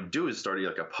I would do is start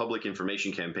like a public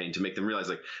information campaign to make them realize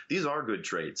like these are good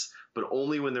traits, but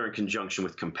only when they're in conjunction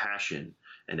with compassion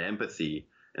and empathy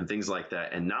and things like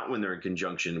that, and not when they're in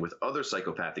conjunction with other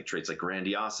psychopathic traits like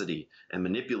grandiosity and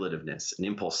manipulativeness and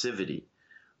impulsivity.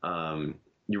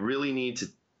 You really need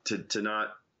to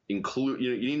not include,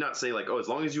 you need not say like, oh, as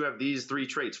long as you have these 3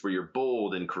 traits where you're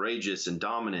bold and courageous and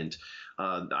dominant,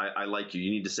 I like you.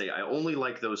 You need to say, I only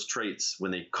like those traits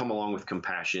when they come along with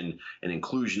compassion and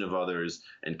inclusion of others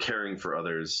and caring for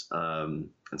others. And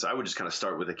so I would just kind of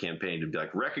start with a campaign to be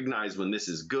like, recognize when this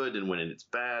is good and when it's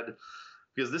bad.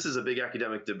 Because this is a big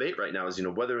academic debate right now is,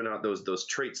 whether or not those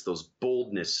traits, those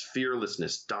boldness,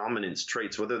 fearlessness, dominance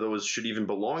traits, whether those should even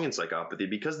belong in psychopathy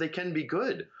because they can be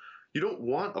good. You don't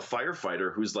want a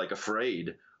firefighter who's like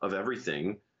afraid of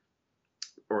everything,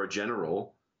 or a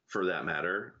general for that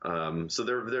matter. So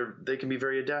they can be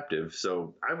very adaptive.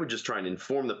 So I would just try and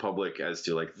inform the public as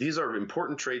to like, these are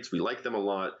important traits. We like them a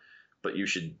lot, but you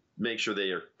should make sure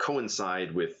they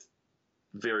coincide with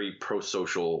very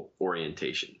pro-social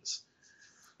orientations.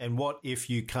 And what if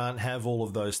you can't have all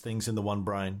of those things in the one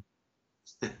brain?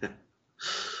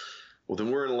 Well, then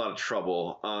we're in a lot of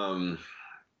trouble.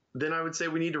 Then I would say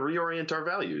we need to reorient our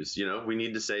values. We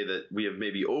need to say that we have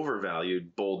maybe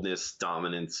overvalued boldness,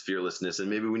 dominance, fearlessness,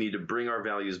 and maybe we need to bring our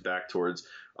values back towards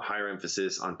a higher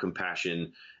emphasis on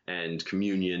compassion and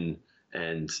communion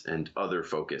and other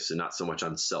focus, and not so much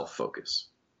on self-focus.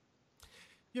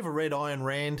 You ever read Ayn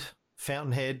Rand,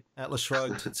 Fountainhead, Atlas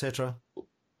Shrugged, etc.?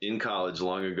 In college,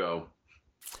 long ago.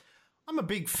 I'm a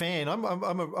big fan.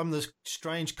 I'm this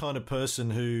strange kind of person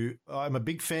who I'm a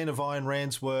big fan of Ayn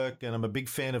Rand's work, and I'm a big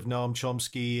fan of Noam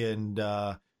Chomsky,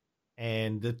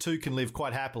 and the two can live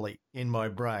quite happily in my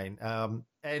brain.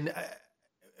 And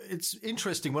it's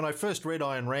interesting. When I first read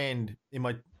Ayn Rand in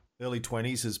my early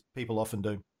 20s, as people often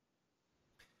do,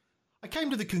 I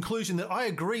came to the conclusion that I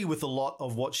agree with a lot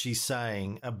of what she's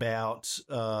saying about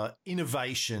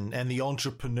innovation and the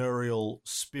entrepreneurial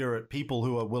spirit, people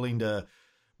who are willing to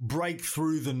break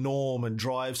through the norm and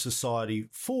drive society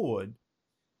forward.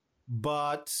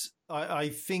 But I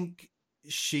think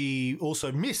she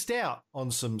also missed out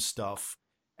on some stuff.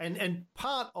 And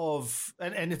part of,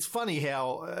 and it's funny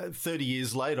how 30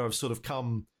 years later I've sort of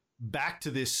come back to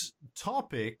this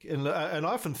topic, and I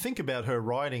often think about her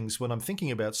writings when I'm thinking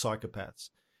about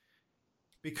psychopaths,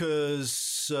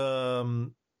 because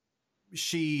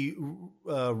she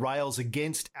rails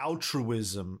against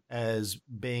altruism as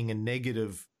being a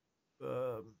negative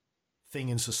thing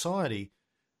in society,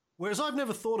 whereas I've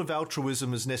never thought of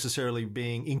altruism as necessarily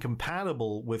being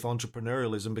incompatible with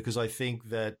entrepreneurialism, because I think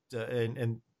that,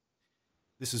 and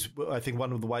this is, I think,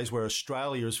 one of the ways where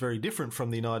Australia is very different from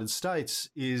the United States,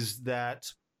 is that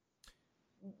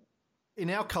in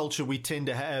our culture, we tend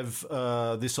to have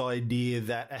this idea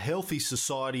that a healthy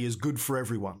society is good for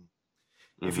everyone.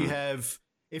 Mm-hmm.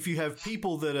 If you have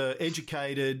people that are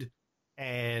educated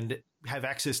and have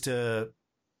access to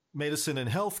medicine and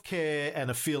healthcare and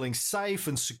are feeling safe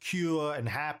and secure and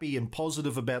happy and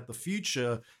positive about the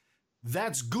future,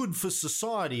 that's good for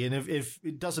society. And if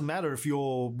it doesn't matter if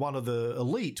you're one of the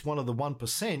elite, one of the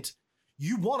 1%,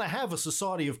 you want to have a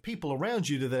society of people around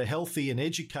you that are healthy and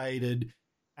educated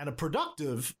and are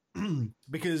productive,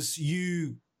 because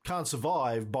you can't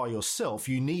survive by yourself.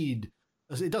 You need,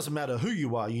 it doesn't matter who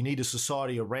you are, you need a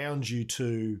society around you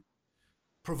to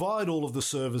provide all of the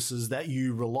services that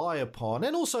you rely upon.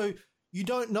 And also, you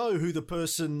don't know who the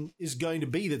person is going to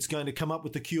be that's going to come up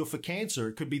with the cure for cancer.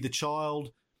 It could be the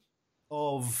child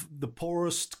of the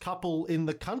poorest couple in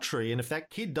the country. And if that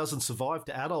kid doesn't survive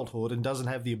to adulthood and doesn't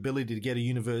have the ability to get a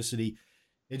university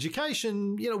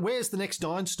education, where's the next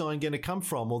Einstein going to come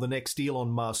from, or the next Elon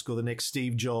Musk, or the next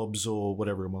Steve Jobs, or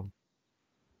whatever it was.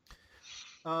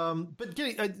 But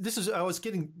I was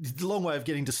getting the long way of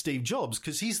getting to Steve Jobs,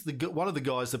 because he's one of the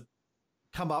guys that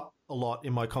come up a lot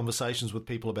in my conversations with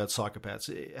people about psychopaths.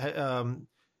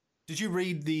 Did you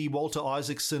read the Walter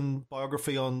Isaacson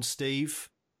biography on Steve?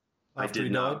 I after he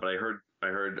did not, died? but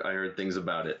I heard things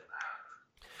about it.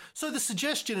 So the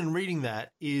suggestion in reading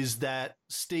that is that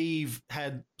Steve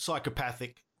had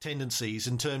psychopathic tendencies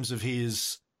in terms of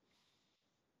his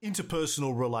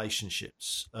interpersonal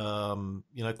relationships.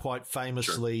 Quite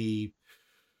famously,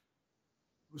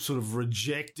 sort of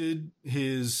rejected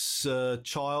his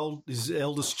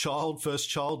eldest child, first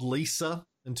child, Lisa,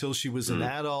 until she was an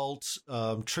adult.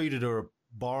 Treated her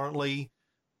abhorrently.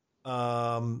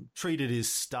 Treated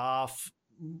his staff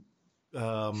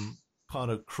kind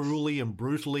of cruelly and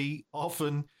brutally.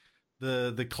 Often,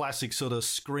 the classic sort of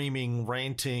screaming,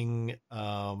 ranting,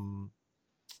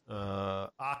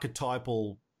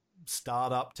 archetypal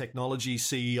startup technology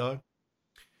CEO.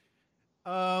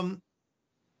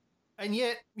 And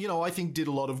yet, I think did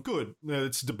a lot of good.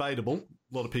 It's debatable.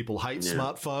 A lot of people hate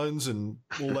smartphones and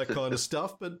all that kind of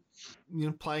stuff, but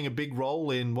playing a big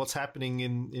role in what's happening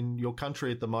in your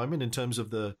country at the moment in terms of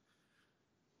the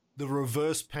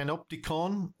reverse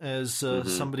panopticon, as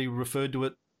somebody referred to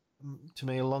it to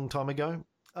me a long time ago.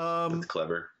 That's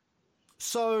clever.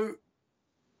 So,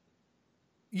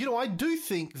 I do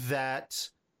think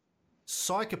that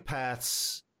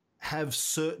psychopaths have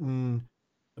certain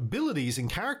abilities and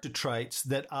character traits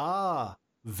that are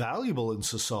valuable in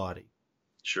society.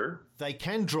 Sure. They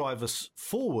can drive us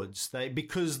forwards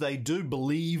because they do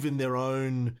believe in their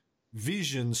own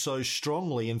vision so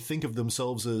strongly and think of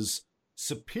themselves as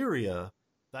superior.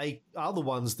 They are the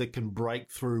ones that can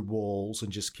break through walls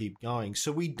and just keep going.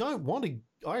 So we don't want to,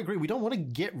 I agree, we don't want to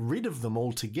get rid of them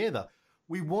altogether.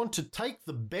 We want to take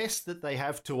the best that they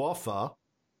have to offer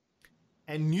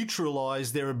and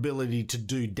neutralize their ability to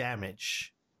do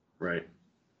damage. Right.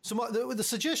 So the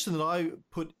suggestion that I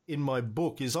put in my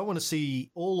book is I want to see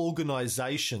all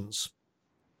organizations,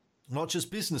 not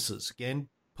just businesses, again,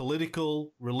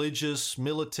 political, religious,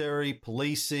 military,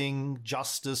 policing,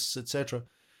 justice, etc.,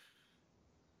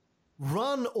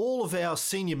 run all of our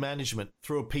senior management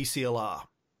through a PCLR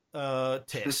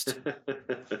test,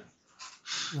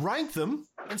 rank them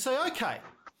and say, okay,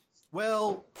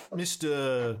 well,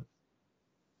 Mr.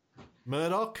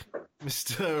 Murdoch,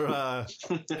 Mr.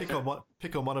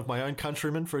 Pick on one of my own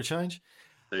countrymen for a change.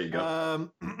 There you go.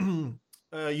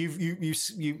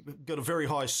 You've got a very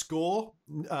high score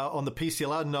on the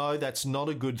PCLR. No, that's not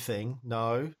a good thing.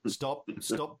 No, stop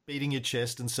beating your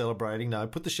chest and celebrating. No,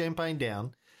 put the champagne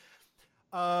down.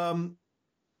 And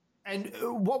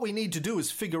what we need to do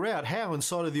is figure out how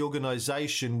inside of the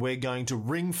organization we're going to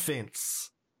ring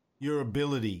fence your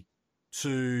ability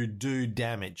to do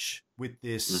damage with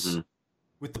this,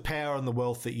 with the power and the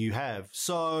wealth that you have.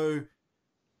 So,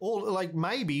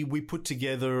 maybe we put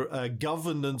together a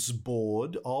governance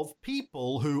board of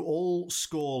people who all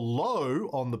score low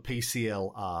on the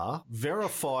PCLR,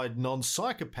 verified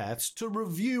non-psychopaths, to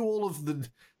review all of the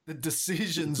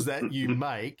decisions that you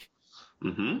make.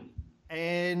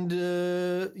 And,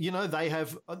 they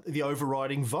have the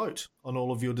overriding vote on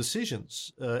all of your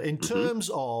decisions. In terms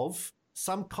of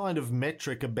some kind of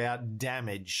metric about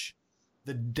damage,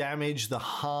 the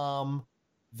harm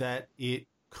that it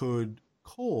could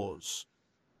cause.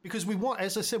 Because we want,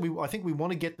 as I said, I think we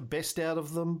want to get the best out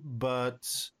of them, but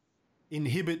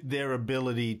inhibit their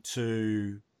ability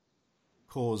to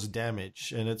cause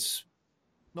damage. And it's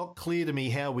not clear to me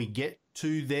how we get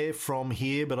to there from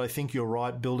here, but I think you're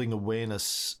right. Building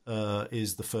awareness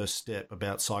is the first step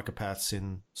about psychopaths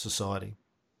in society.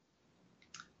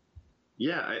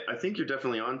 Yeah, I think you're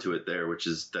definitely onto it there, which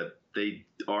is that they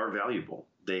are valuable.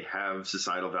 They have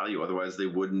societal value. Otherwise, they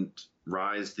wouldn't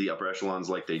rise to the upper echelons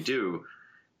like they do.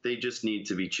 They just need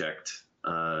to be checked.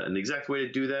 And the exact way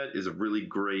to do that is a really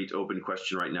great open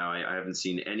question right now. I haven't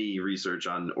seen any research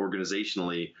on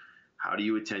organizationally, how do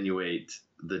you attenuate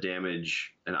the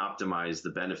damage and optimize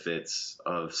the benefits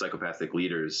of psychopathic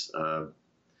leaders? It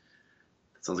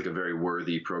sounds like a very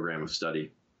worthy program of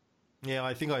study. Yeah,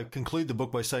 I think I conclude the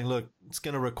book by saying, look, it's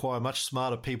going to require much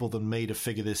smarter people than me to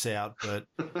figure this out. But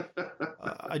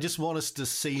I just want us to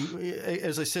see,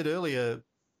 as I said earlier,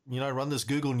 run this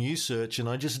Google News search, and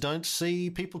I just don't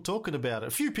see people talking about it.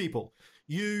 A few people,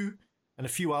 you and a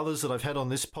few others that I've had on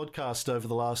this podcast over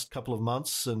the last couple of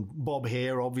months, and Bob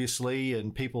Hare, obviously,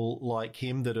 and people like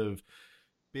him that have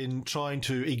been trying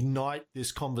to ignite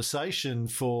this conversation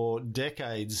for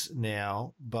decades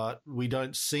now, but we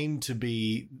don't seem to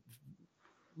be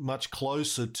much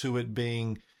closer to it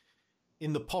being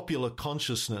in the popular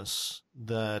consciousness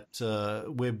that the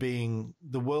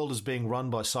world is being run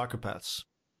by psychopaths.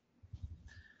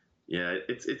 Yeah,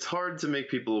 it's hard to make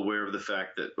people aware of the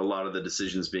fact that a lot of the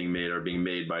decisions being made are being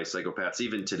made by psychopaths.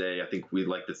 Even today, I think we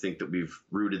like to think that we've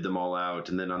rooted them all out.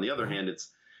 And then on the other hand,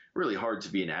 it's really hard to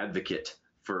be an advocate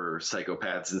for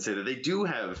psychopaths and say that they do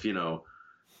have,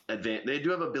 they do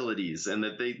have abilities, and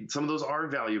that some of those are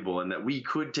valuable, and that we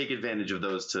could take advantage of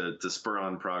those to spur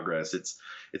on progress. It's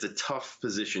a tough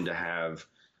position to have,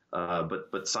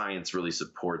 but science really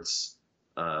supports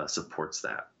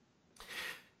that.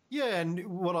 Yeah, and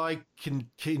what I can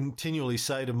continually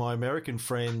say to my American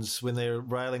friends when they're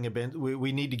railing about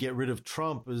we need to get rid of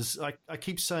Trump is I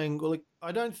keep saying, well,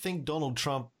 I don't think Donald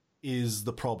Trump is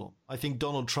the problem. I think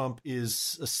Donald Trump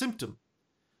is a symptom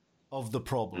of the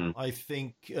problem. I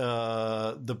think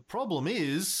the problem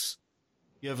is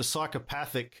you have a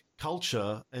psychopathic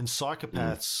culture and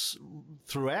psychopaths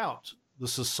throughout the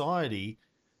society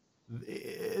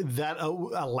that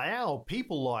allow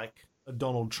people like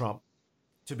Donald Trump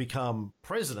to become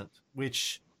president,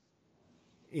 which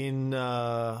in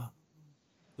the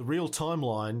real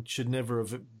timeline should never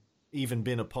have even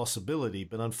been a possibility.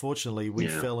 But unfortunately, we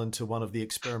fell into one of the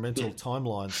experimental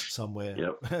timelines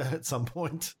somewhere at some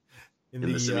point in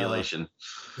the simulation.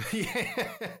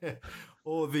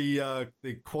 Or the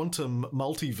quantum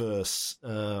multiverse.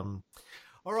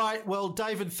 All right. Well,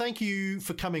 David, thank you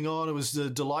for coming on. It was a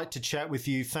delight to chat with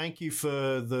you. Thank you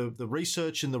for the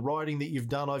research and the writing that you've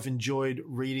done. I've enjoyed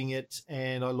reading it,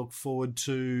 and I look forward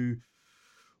to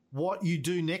what you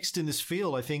do next in this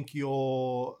field. I think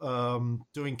you're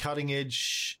doing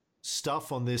cutting-edge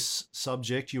stuff on this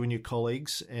subject, you and your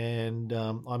colleagues, and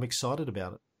I'm excited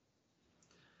about it.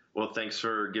 Well, thanks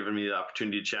for giving me the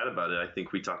opportunity to chat about it. I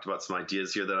think we talked about some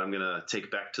ideas here that I'm going to take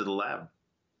back to the lab.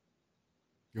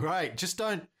 Right. Just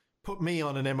don't put me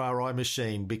on an MRI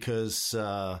machine because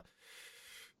I'm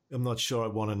not sure I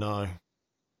want to know.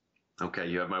 Okay,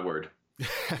 you have my word.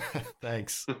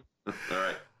 Thanks.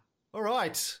 All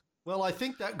right. Well, I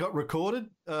think that got recorded.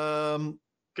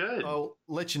 Good. I'll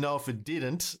let you know if it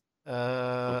didn't.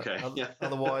 Okay.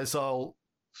 Otherwise, I'll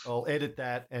edit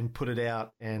that and put it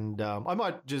out. And I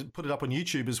might just put it up on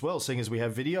YouTube as well, seeing as we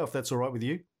have video, if that's all right with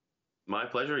you. My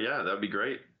pleasure. Yeah, that would be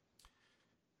great.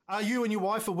 Are you and your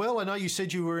wife are well? I know you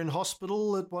said you were in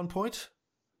hospital at one point.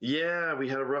 Yeah, we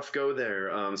had a rough go there.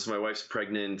 So my wife's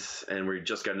pregnant, and we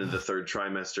just got into the third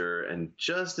trimester. And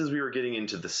just as we were getting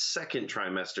into the second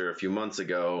trimester a few months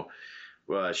ago,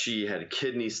 she had a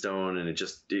kidney stone, and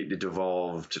it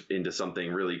devolved into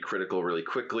something really critical really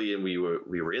quickly. And we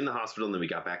were in the hospital, and then we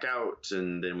got back out,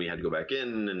 and then we had to go back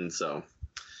in. And so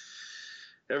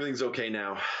everything's okay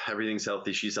now. Everything's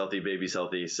healthy. She's healthy. Baby's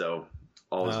healthy. So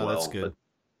all is well. That's good.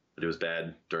 But it was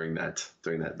bad during that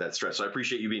stretch. So I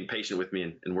appreciate you being patient with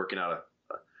me and working out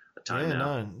a time now.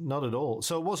 No, not at all.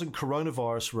 So it wasn't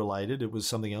coronavirus related. It was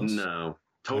something else? No,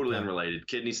 totally unrelated.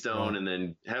 Kidney stone, and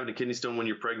then having a kidney stone when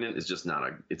you're pregnant is just not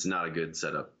a good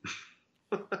setup.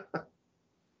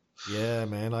 Yeah,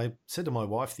 man. I said to my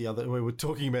wife we were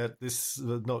talking about this,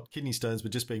 not kidney stones,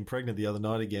 but just being pregnant the other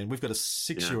night again. We've got a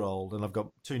 6-year-old and I've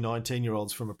got 2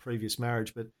 19-year-olds from a previous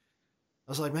marriage. But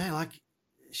I was like, man,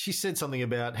 she said something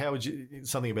about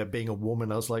something about being a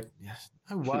woman. I was like,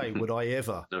 no way would I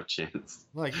ever. No chance.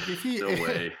 If you, no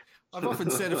way. I've often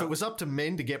said if it was up to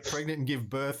men to get pregnant and give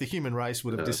birth, the human race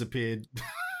would have disappeared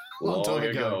a long time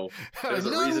ago. There's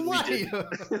no a reason way. We did.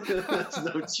 There's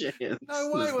no chance.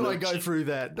 No way would I go through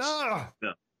that.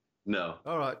 No.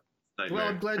 All right. Nightmare. Well,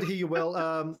 I'm glad to hear you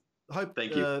well. Hope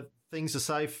Thank you. Things are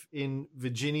safe in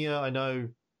Virginia. I know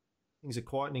things are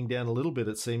quietening down a little bit,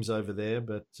 it seems, over there,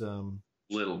 but...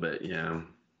 little bit, yeah.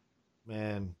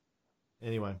 Man.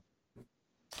 Anyway.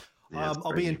 Yeah,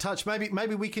 I'll be in touch.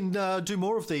 Maybe we can do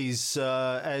more of these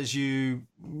as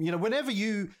whenever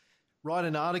you write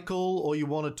an article or you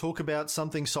want to talk about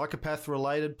something psychopath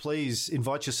related, please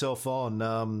invite yourself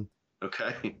on.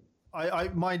 Okay.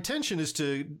 My intention is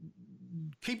to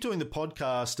keep doing the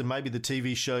podcast and maybe the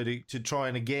TV show to try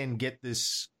and again get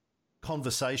this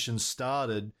conversation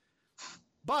started.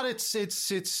 But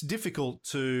it's difficult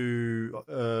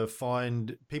to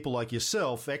find people like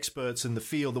yourself, experts in the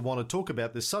field, that want to talk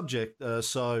about this subject.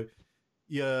 So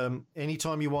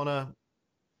anytime you want to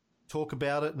talk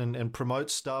about it and promote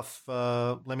stuff,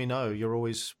 let me know. You're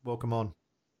always welcome on.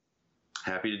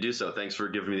 Happy to do so. Thanks for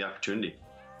giving me the opportunity.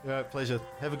 Yeah, pleasure.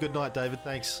 Have a good night, David.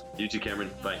 Thanks. You too,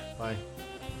 Cameron. Bye. Bye.